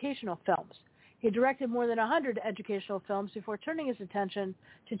educational films. He directed more than 100 educational films before turning his attention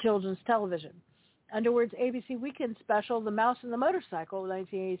to children's television. Underwood's ABC Weekend special, The Mouse and the Motorcycle,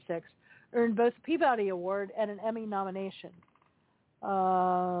 1986, earned both a Peabody Award and an Emmy nomination.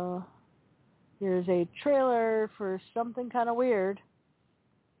 Here's a trailer for something kind of weird.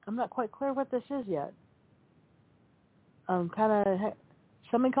 I'm not quite clear what this is yet.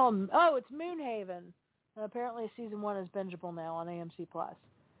 Something called, it's Moonhaven. And apparently season 1 is bingeable now on AMC+. But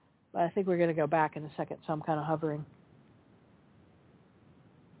I think we're going to go back in a second, so I'm kind of hovering.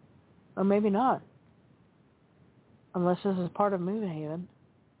 Or maybe not. Unless this is part of Moonhaven.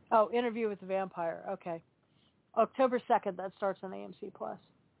 Oh, Interview with the Vampire. Okay. October 2nd, that starts on AMC+.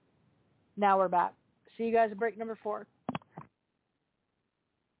 Now we're back. See you guys at break number 4.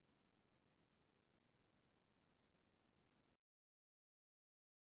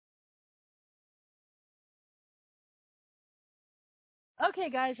 Okay,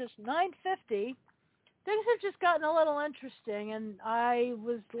 guys, it's 9:50. Things have just gotten a little interesting, and I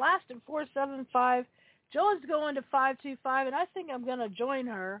was last at 475. Joan's going to 525, and I think I'm going to join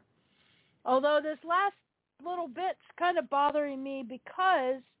her. Although this last little bit's kind of bothering me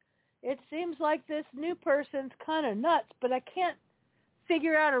because it seems like this new person's kind of nuts, but I can't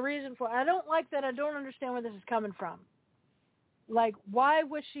figure out a reason for it. I don't like that. I don't understand where this is coming from. Like, why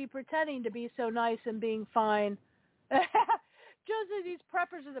was she pretending to be so nice and being fine? Josie, these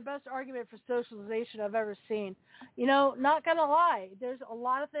preppers are the best argument for socialization I've ever seen. You know, not going to lie. There's a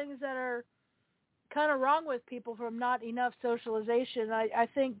lot of things that are kind of wrong with people from not enough socialization. I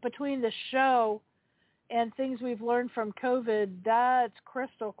think between the show and things we've learned from COVID, that's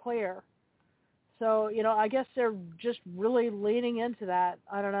crystal clear. So, you know, I guess they're just really leaning into that.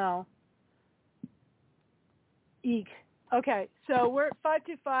 I don't know. Eek. Okay, so we're at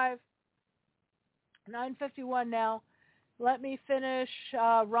 525, 9:51 now. Let me finish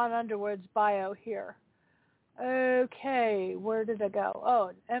Ron Underwood's bio here. Okay, where did I go? Oh,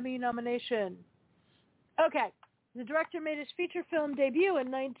 an Emmy nomination. Okay, the director made his feature film debut in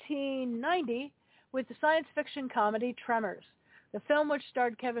 1990 with the science fiction comedy Tremors. The film, which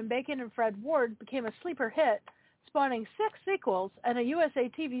starred Kevin Bacon and Fred Ward, became a sleeper hit, spawning 6 sequels and a USA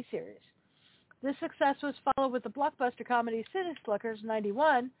TV series. This success was followed with the blockbuster comedy City Slickers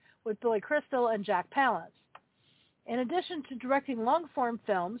 91 with Billy Crystal and Jack Palance. In addition to directing long-form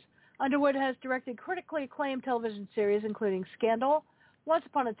films, Underwood has directed critically acclaimed television series including Scandal, Once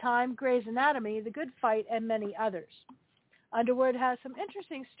Upon a Time, Grey's Anatomy, The Good Fight, and many others. Underwood has some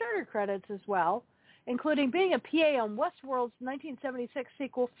interesting starter credits as well, including being a PA on Westworld's 1976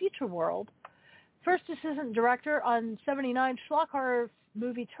 sequel Future World, first assistant director on 79 schlock horror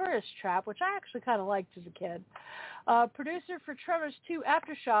movie Tourist Trap, which I actually kind of liked as a kid, producer for Tremors 2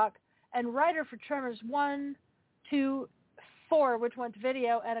 Aftershock, and writer for Tremors 1, 2, 4, which went to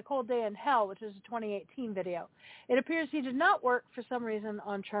video, and A Cold Day in Hell, which is a 2018 video. It appears he did not work for some reason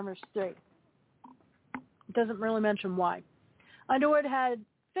on Tremors 3. It doesn't really mention why. Underwood had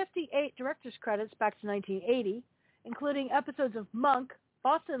 58 director's credits back to 1980, including episodes of Monk,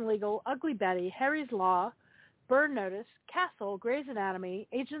 Boston Legal, Ugly Betty, Harry's Law, Burn Notice, Castle, Grey's Anatomy,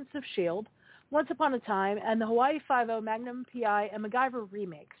 Agents of S.H.I.E.L.D., Once Upon a Time, and the Hawaii Five-0, Magnum P.I., and MacGyver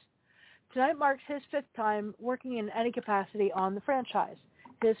remakes. Tonight marks his 5th time working in any capacity on the franchise.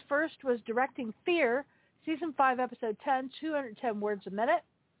 His first was directing Fear, Season 5, Episode 10, 210 words a minute.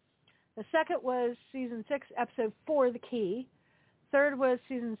 The second was Season 6, Episode 4, The Key. Third was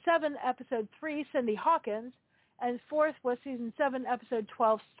Season 7, Episode 3, Cindy Hawkins. And fourth was Season 7, Episode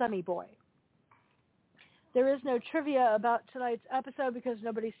 12, Sunny Boy. There is no trivia about tonight's episode because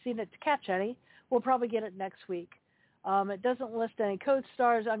nobody's seen it to catch any. We'll probably get it next week. It doesn't list any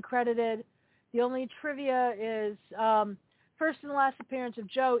co-stars, uncredited. The only trivia is first and last appearance of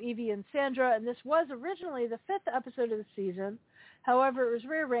Joe, Evie, and Sandra, and this was originally the 5th episode of the season. However, it was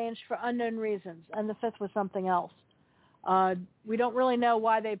rearranged for unknown reasons, and the 5th was something else. We don't really know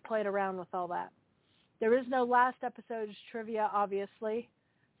why they played around with all that. There is no last episode's trivia, obviously,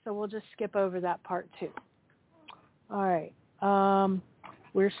 so we'll just skip over that part too. All right.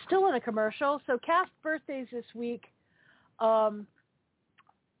 We're still in a commercial, so cast birthdays this week. The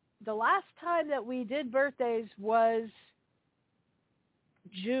last time that we did birthdays was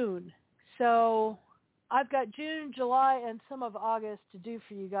June. So I've got June, July, and some of August to do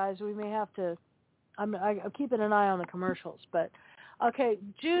for you guys. We may have to, I'm keeping an eye on the commercials. But, okay,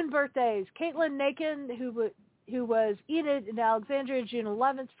 June birthdays. Caitlin Nakin, who was Enid in Alexandria, June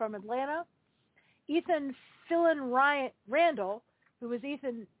 11th from Atlanta. Ethan Philin Randall, who was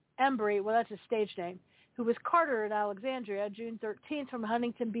Ethan Embry, well, that's his stage name, who was Carter in Alexandria, June 13th from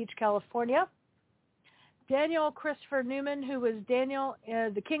Huntington Beach, California. Daniel Christopher Newman, who was Daniel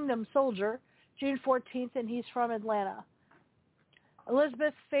the Kingdom Soldier, June 14th, and he's from Atlanta.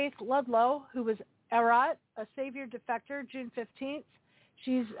 Elizabeth Faith Ludlow, who was Arat, a Savior Defector, June 15th.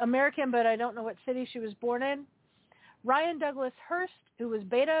 She's American, but I don't know what city she was born in. Ryan Douglas Hurst, who was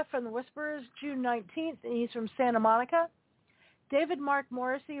Beta from the Whisperers, June 19th, and he's from Santa Monica. David Mark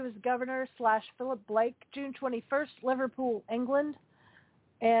Morrissey was Governor / Philip Blake, June 21st, Liverpool, England.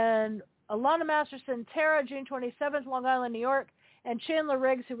 And Alana Masterson Tara, June 27th, Long Island, New York. And Chandler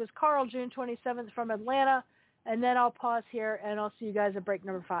Riggs, who was Carl, June 27th from Atlanta. And then I'll pause here, and I'll see you guys at break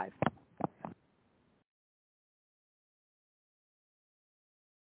number 5.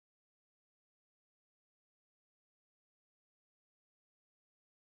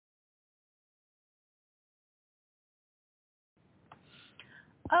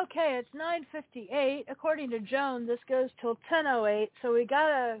 Okay, it's 9:58. According to Joan, this goes till 10:08, so we got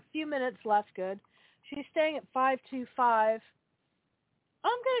a few minutes left. Good. She's staying at 525.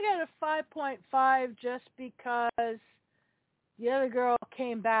 I'm going to get a 5.5 just because the other girl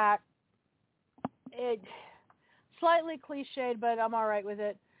came back. It slightly cliched, but I'm all right with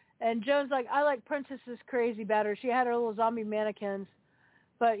it. And Joan's like, I like Princess's Crazy better. She had her little zombie mannequins.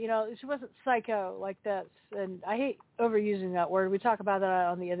 But, you know, she wasn't psycho like this. And I hate overusing that word. We talk about that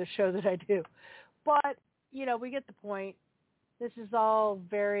on the other show that I do. But, you know, we get the point. This is all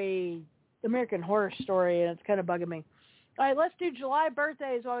very American Horror Story, and it's kind of bugging me. All right, let's do July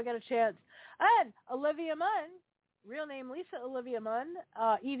birthdays while we got a chance. I had Olivia Munn, real name Lisa Olivia Munn,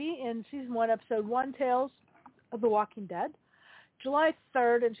 Evie in Season 1, Episode 1, Tales of the Walking Dead. July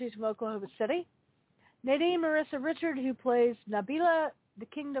 3rd, and she's from Oklahoma City. Nadine Marissa Richard, who plays Nabila, the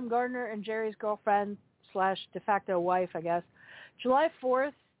Kingdom Gardener, and Jerry's girlfriend / de facto wife, I guess. July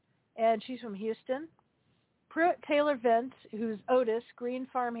 4th, and she's from Houston. Pruitt Taylor Vince, who's Otis, Green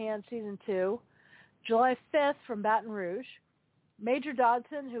Farmhand Season 2. July 5th from Baton Rouge. Major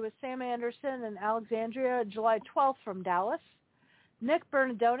Dodson, who is Sam Anderson in Alexandria, July 12th from Dallas. Nick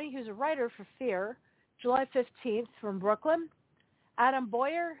Bernardoni, who's a writer for Fear, July 15th from Brooklyn. Adam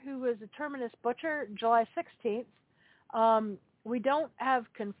Boyer, who was a Terminus Butcher, July 16th. We don't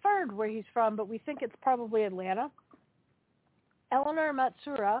have confirmed where he's from, but we think it's probably Atlanta. Eleanor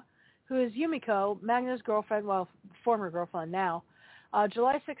Matsura, who is Yumiko, Magna's girlfriend, well, former girlfriend now,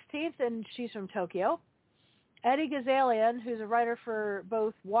 July 16th, and she's from Tokyo. Eddie Gazalian, who's a writer for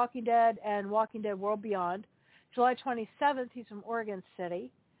both Walking Dead and Walking Dead World Beyond, July 27th, he's from Oregon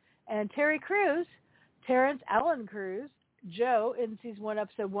City. And Terry Crews, Terrence Allen Crews, Joe in Season 1,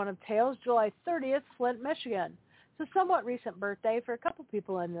 Episode 1 of Tales, July 30th, Flint, Michigan. So somewhat recent birthday for a couple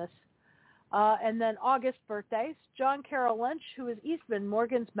people in this. And then August birthdays. John Carroll Lynch, who is Eastman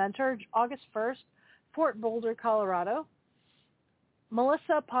Morgan's mentor, August 1st, Fort Boulder, Colorado.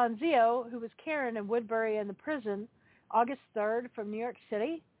 Melissa Ponzio, who was Karen in Woodbury in the prison, August 3rd from New York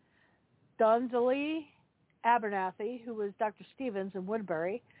City. Donzalee Abernathy, who was Dr. Stevens in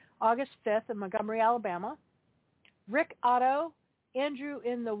Woodbury, August 5th in Montgomery, Alabama. Rick Otto, Andrew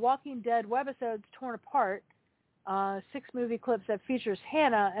in the Walking Dead webisodes Torn Apart, 6 movie clips that features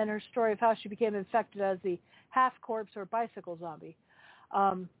Hannah and her story of how she became infected as the half-corpse or bicycle zombie.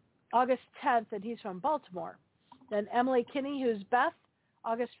 August 10th, and he's from Baltimore. Then Emily Kinney, who's Beth,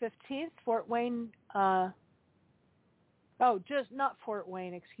 August 15th, Fort Wayne. Not Fort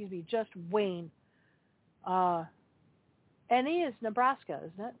Wayne, excuse me, just Wayne. N.E. is Nebraska,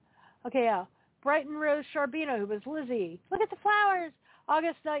 isn't it? Okay, yeah. Brighton Rose Charbino, who was Lizzie. Look at the flowers.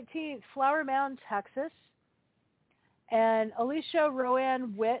 August 19th, Flower Mound, Texas. And Alicia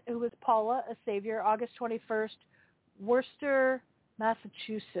Roanne Witt, who was Paula, a savior, August 21st, Worcester,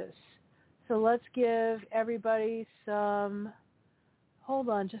 Massachusetts. So let's give everybody some, hold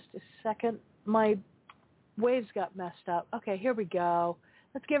on just a second. My waves got messed up. Okay, here we go.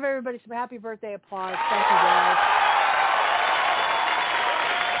 Let's give everybody some happy birthday applause. Thank you, guys.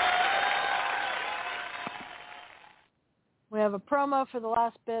 We have a promo for the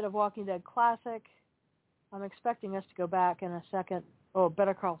last bit of Walking Dead Classic. I'm expecting us to go back in a second. Oh,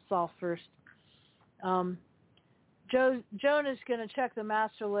 Better Call Saul first. Joan is going to check the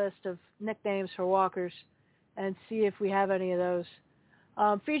master list of nicknames for walkers and see if we have any of those.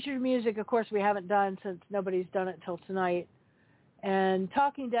 Featured music, of course, we haven't done since nobody's done it till tonight. And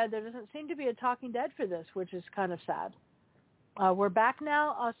Talking Dead, there doesn't seem to be a Talking Dead for this, which is kind of sad. We're back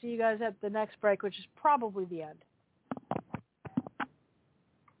now. I'll see you guys at the next break, which is probably the end.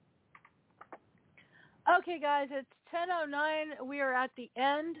 Okay, guys, it's 10:09. We are at the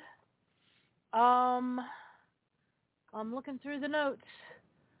end. I'm looking through the notes.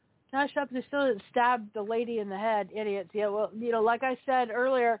 Gosh, they still didn't stab the lady in the head. Idiots. Yeah, well, like I said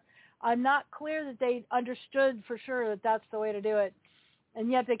earlier, I'm not clear that they understood for sure that that's the way to do it.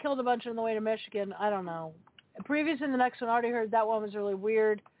 And yet they killed a bunch on the way to Michigan. I don't know. Previous in the next one, I already heard that one was really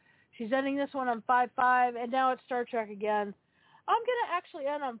weird. She's ending this one on 5-5, and now it's Star Trek again. I'm going to actually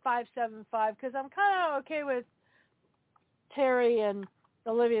end on 5-7-5 because I'm kind of okay with Terry and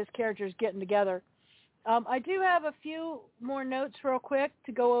Olivia's characters getting together. I do have a few more notes real quick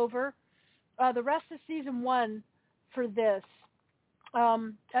to go over. The rest of season 1 for this.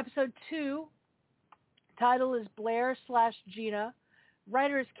 Episode 2, title is Blair/Gina.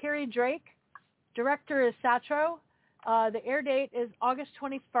 Writer is Carrie Drake. Director is Satro. The air date is August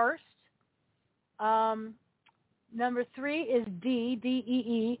 21st. Number 3 is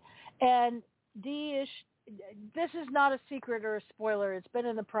D-E-E. And D is, this is not a secret or a spoiler. It's been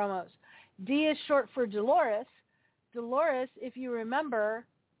in the promos. D is short for Dolores. Dolores, if you remember,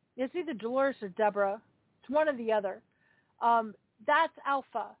 it's either Dolores or Deborah. It's one or the other. That's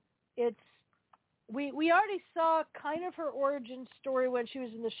Alpha. We already saw kind of her origin story when she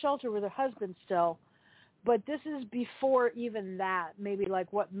was in the shelter with her husband still, but this is before even that, maybe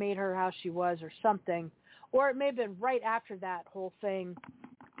like what made her how she was or something, or it may have been right after that whole thing,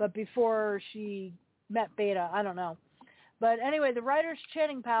 but before she met Beta, I don't know. But anyway, the writer's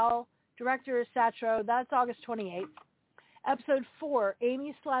Channing Powell, director is Satro. That's August 28th. Episode 4,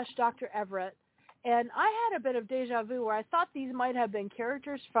 Amy/Dr. Everett. And I had a bit of deja vu where I thought these might have been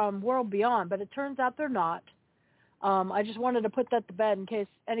characters from World Beyond, but it turns out they're not. I just wanted to put that to bed in case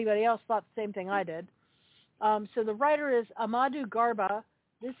anybody else thought the same thing I did. So the writer is Amadou Garba.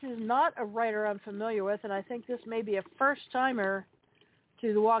 This is not a writer I'm familiar with, and I think this may be a first-timer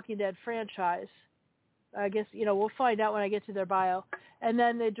to the Walking Dead franchise. I guess, we'll find out when I get to their bio. And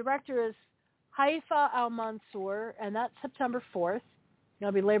then the director is Haifa Al-Mansour, and that's September 4th.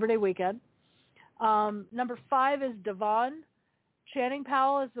 It'll be Labor Day weekend. Number 5 is Devon. Channing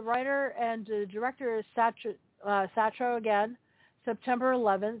Powell is the writer, and the director is Satro again, September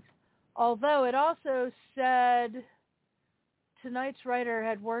 11th. Although it also said tonight's writer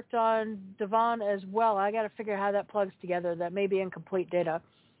had worked on Devon as well. I got to figure out how that plugs together. That may be incomplete data.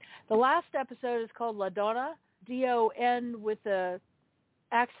 The last episode is called La Donna, D-O-N with the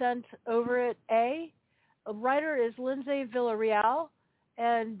accent over it, A. A writer is Lindsay Villarreal.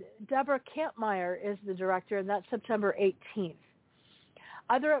 And Deborah Kampmeyer is the director, and that's September 18th.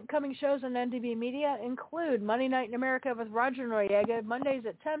 Other upcoming shows on NDB Media include Monday Night in America with Roger Noriega, Mondays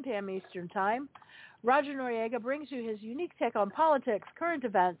at 10 p.m. Eastern Time. Roger Noriega brings you his unique take on politics, current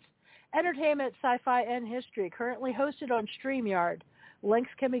events, entertainment, sci-fi, and history, currently hosted on StreamYard. Links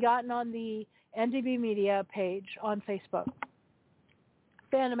can be gotten on the NDB Media page on Facebook.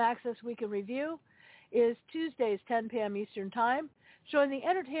 Fandom Access Week in Review is Tuesdays, 10 p.m. Eastern Time, showing the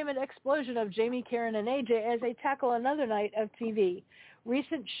entertainment explosion of Jamie, Karen, and AJ as they tackle another night of TV.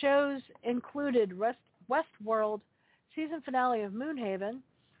 Recent shows included Westworld, season finale of Moonhaven,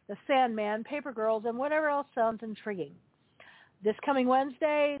 The Sandman, Paper Girls, and whatever else sounds intriguing. This coming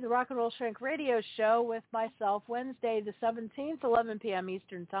Wednesday, the Rock and Roll Shrink Radio Show with myself, Wednesday the 17th, 11 p.m.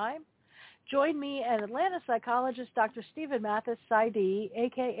 Eastern Time. Join me and Atlanta psychologist Dr. Stephen Mathis, PsyD,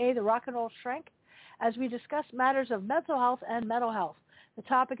 a.k.a. the Rock and Roll Shrink, as we discuss matters of mental health and mental health. The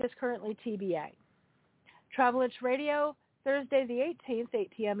topic is currently TBA. Travel Itch Radio, Thursday the 18th,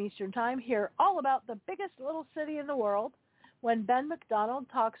 8 p.m. Eastern Time. Hear all about the biggest little city in the world when Ben McDonald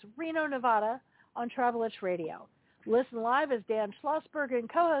talks Reno, Nevada on Travel Itch Radio. Listen live as Dan Schlossberg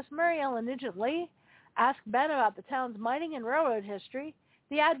and co-host Mary Ellen Nugent Lee ask Ben about the town's mining and railroad history.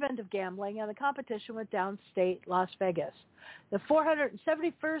 the advent of gambling, and the competition with downstate Las Vegas. The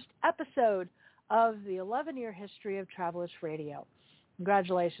 471st episode of the 11-year history of Travelers Radio.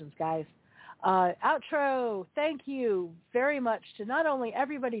 Congratulations, guys. Outro, thank you very much to not only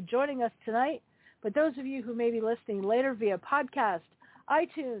everybody joining us tonight, but those of you who may be listening later via podcast,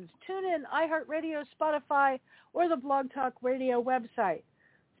 iTunes, TuneIn, iHeartRadio, Spotify, or the Blog Talk Radio website.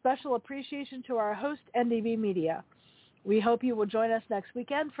 Special appreciation to our host, NDB Media. We hope you will join us next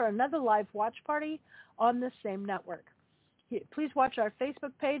weekend for another live watch party on this same network. Please watch our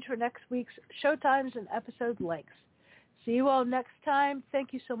Facebook page for next week's showtimes and episode links. See you all next time.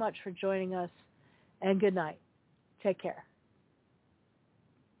 Thank you so much for joining us, and good night. Take care.